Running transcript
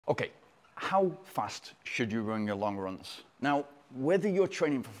Okay, how fast should you run your long runs? Now, whether you're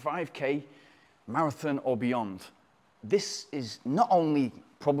training for 5K, marathon or beyond, this is not only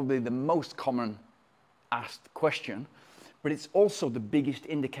probably the most common asked question, but it's also the biggest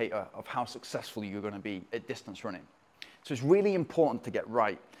indicator of how successful you're going to be at distance running. So it's really important to get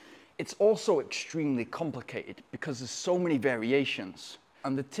right. It's also extremely complicated because there's so many variations.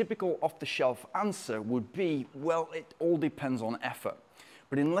 And the typical off-the-shelf answer would be, well, it all depends on effort.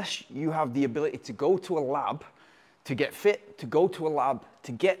 But unless you have the ability to go to a lab to get fit, to go to a lab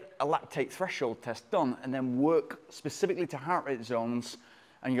to get a lactate threshold test done, and then work specifically to heart rate zones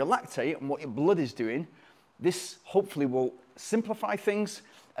and your lactate and what your blood is doing, this hopefully will simplify things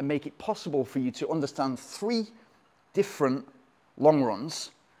and make it possible for you to understand 3 different long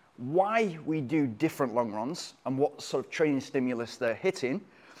runs, why we do different long runs and what sort of training stimulus they're hitting,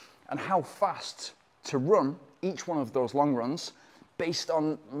 and how fast to run each one of those long runs based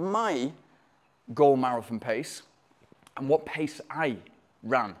on my goal marathon pace and what pace I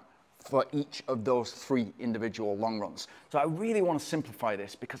ran for each of those 3 individual long runs. So I really want to simplify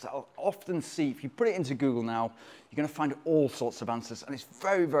this because I'll often see, if you put it into Google now, you're going to find all sorts of answers, and it's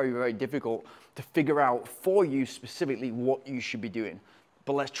very, very, very difficult to figure out for you specifically what you should be doing.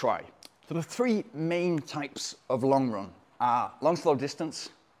 But let's try. So the 3 main types of long run are long slow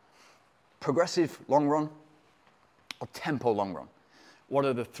distance, progressive long run, or tempo long run. What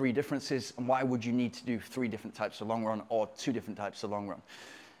are the 3 differences, and why would you need to do 3 different types of long run or 2 different types of long run?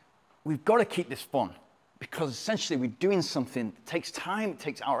 We've got to keep this fun because essentially we're doing something that takes time, it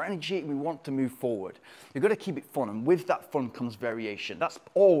takes our energy, and we want to move forward. We've got to keep it fun, and with that fun comes variation. That's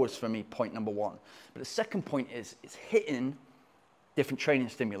always, for me, point number 1. But the second point is it's hitting different training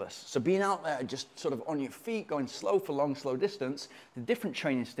stimulus. So being out there just sort of on your feet, going slow for long, slow distance, the different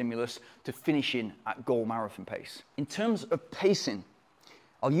training stimulus to finishing at goal marathon pace. In terms of pacing,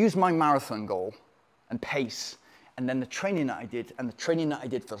 I'll use my marathon goal and pace, and then the training that I did, and the training that I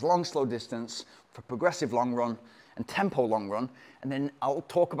did for long, slow distance, for progressive long run, and tempo long run, and then I'll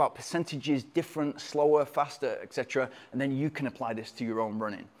talk about percentages, different, slower, faster, etc., and then you can apply this to your own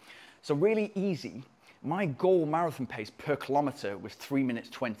running. So really easy. My goal marathon pace per kilometer was 3 minutes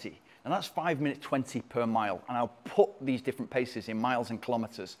 20, and that's 5 minutes 20 per mile, and I'll put these different paces in miles and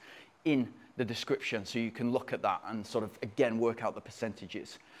kilometers in the description so you can look at that and sort of, again, work out the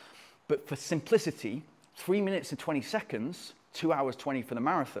percentages. But for simplicity, 3 minutes and 20 seconds, 2 hours 20 for the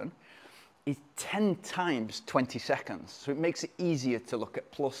marathon, is 10 times 20 seconds. So it makes it easier to look at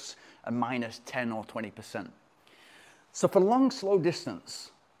plus and minus 10 or 20%. So for long, slow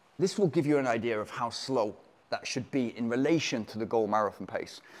distance, this will give you an idea of how slow that should be in relation to the goal marathon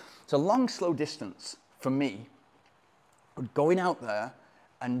pace. So long, slow distance, for me, going out there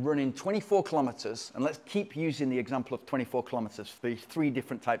and running 24 kilometers, and let's keep using the example of 24 kilometers for these 3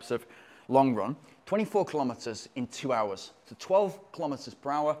 different types of long run, 24 kilometers in 2 hours. So 12 kilometers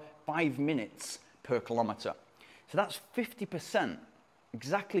per hour, 5 minutes per kilometer. So that's 50%,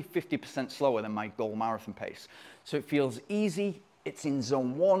 exactly 50% slower than my goal marathon pace. So it feels easy. It's in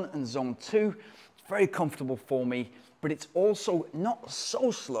zone 1 and zone 2. It's very comfortable for me, but it's also not so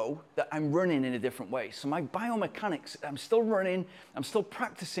slow that I'm running in a different way. So my biomechanics, I'm still running, I'm still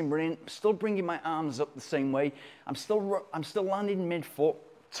practicing running, I'm still bringing my arms up the same way. I'm still landing mid-foot,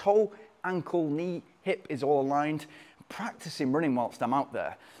 toe, ankle, knee, hip is all aligned. I'm practicing running whilst I'm out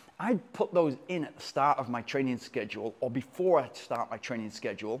there. I'd put those in at the start of my training schedule or before I start my training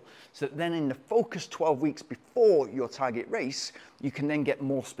schedule, so that then in the focused 12 weeks before your target race, you can then get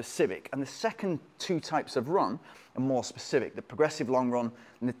more specific. And the second 2 types of run are more specific, the progressive long run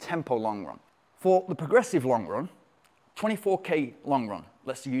and the tempo long run. For the progressive long run, 24K long run,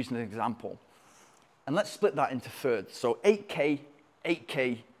 let's use an example. And let's split that into thirds. So 8K,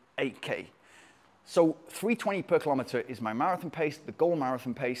 8K, 8K. So 320 per kilometer is my marathon pace, the goal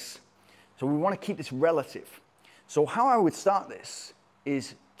marathon pace. So we want to keep this relative. So how I would start this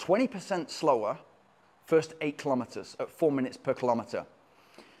is 20% slower, first 8 kilometers at 4 minutes per kilometer.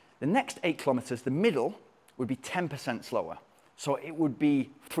 The next 8 kilometers, the middle, would be 10% slower. So it would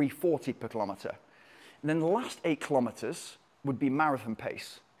be 340 per kilometer. And then the last 8 kilometers would be marathon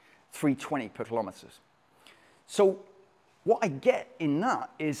pace, 320 per kilometers. So what I get in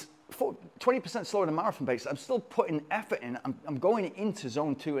that is 20% slower than marathon pace. I'm still putting effort in. I'm going into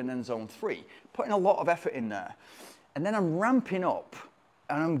zone 2 and then zone 3, putting a lot of effort in there. And then I'm ramping up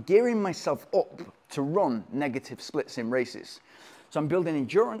and I'm gearing myself up to run negative splits in races. So I'm building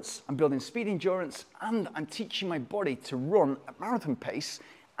endurance, I'm building speed endurance, and I'm teaching my body to run at marathon pace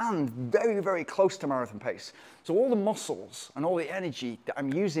and very, very close to marathon pace. So all the muscles and all the energy that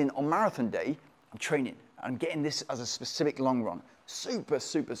I'm using on marathon day, I'm training and getting this as a specific long run. Super,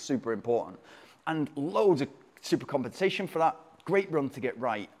 super, super important. And loads of super compensation for that. Great run to get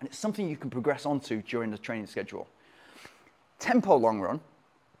right. And it's something you can progress onto during the training schedule. Tempo long run.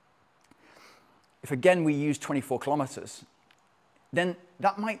 If again we use 24 kilometers, then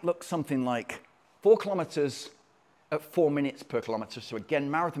that might look something like 4 kilometers at 4 minutes per kilometer. So again,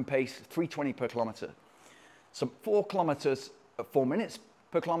 marathon pace, 3:20 per kilometer. So 4 kilometers at 4 minutes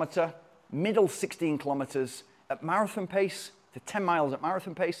per kilometer, middle 16 kilometers at marathon pace to 10 miles at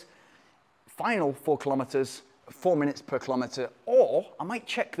marathon pace, final 4 kilometers at 4 minutes per kilometer. Or I might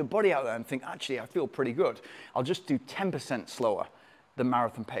check the body out there and think, actually, I feel pretty good. I'll just do 10% slower than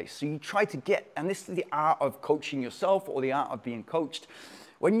marathon pace. So you try to get, and this is the art of coaching yourself or the art of being coached,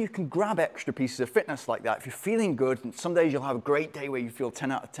 when you can grab extra pieces of fitness like that, if you're feeling good, and some days you'll have a great day where you feel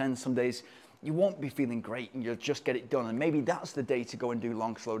 10 out of 10, some days you won't be feeling great and you'll just get it done. And maybe that's the day to go and do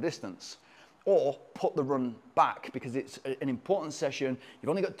long, slow distance. Or put the run back because it's an important session. You've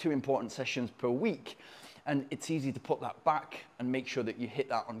only got 2 important sessions per week. And it's easy to put that back and make sure that you hit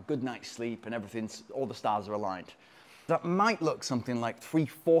that on good night's sleep and everything's, all the stars are aligned. That might look something like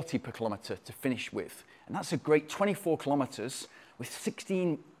 3:40 per kilometer to finish with. And that's a great 24 kilometers with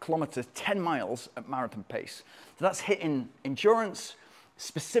 16 kilometers, 10 miles at marathon pace. So that's hitting endurance,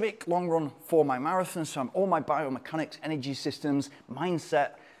 specific long run for my marathon. So all my biomechanics, energy systems,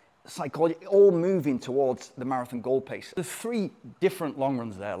 mindset, psychology, all moving towards the marathon goal pace. There's 3 different long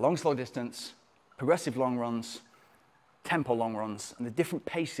runs there: long, slow distance, progressive long runs, tempo long runs, and the different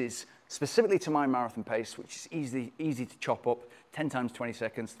paces specifically to my marathon pace, which is easy to chop up, 10 times 20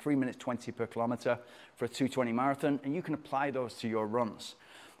 seconds, 3 minutes 20 per kilometer for a 2:20 marathon, and you can apply those to your runs.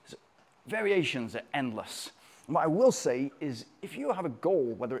 So variations are endless. And what I will say is if you have a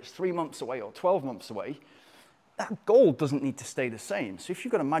goal, whether it's 3 months away or 12 months away, that goal doesn't need to stay the same. So if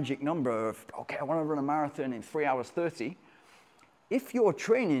you've got a magic number of, okay, I want to run a marathon in 3 hours 30, if your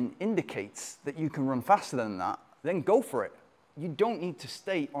training indicates that you can run faster than that, then go for it. You don't need to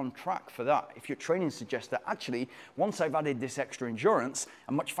stay on track for that. If your training suggests that actually, once I've added this extra endurance,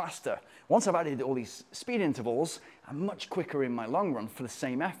 I'm much faster. Once I've added all these speed intervals, I'm much quicker in my long run for the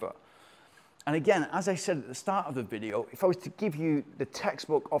same effort. And again, as I said at the start of the video, if I was to give you the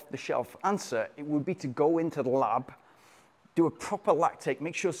textbook off-the-shelf answer, it would be to go into the lab, do a proper lactate,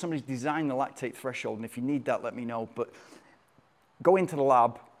 make sure somebody's designed the lactate threshold, and if you need that, let me know. But go into the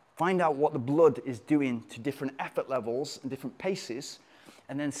lab, find out what the blood is doing to different effort levels and different paces,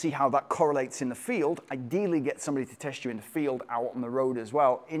 and then see how that correlates in the field. Ideally get somebody to test you in the field, out on the road as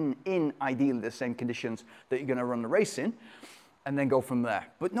well, in ideally the same conditions that you're gonna run the race in, and then go from there.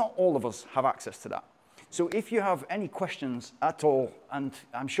 But not all of us have access to that. So if you have any questions at all, and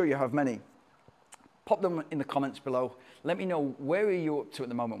I'm sure you have many, pop them in the comments below. Let me know, where are you up to at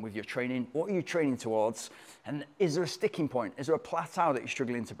the moment with your training? What are you training towards? And is there a sticking point? Is there a plateau that you're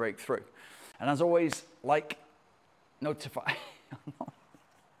struggling to break through? And as always, like, notify.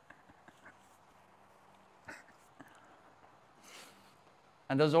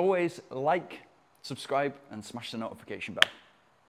 And as always, like, subscribe, and smash the notification bell.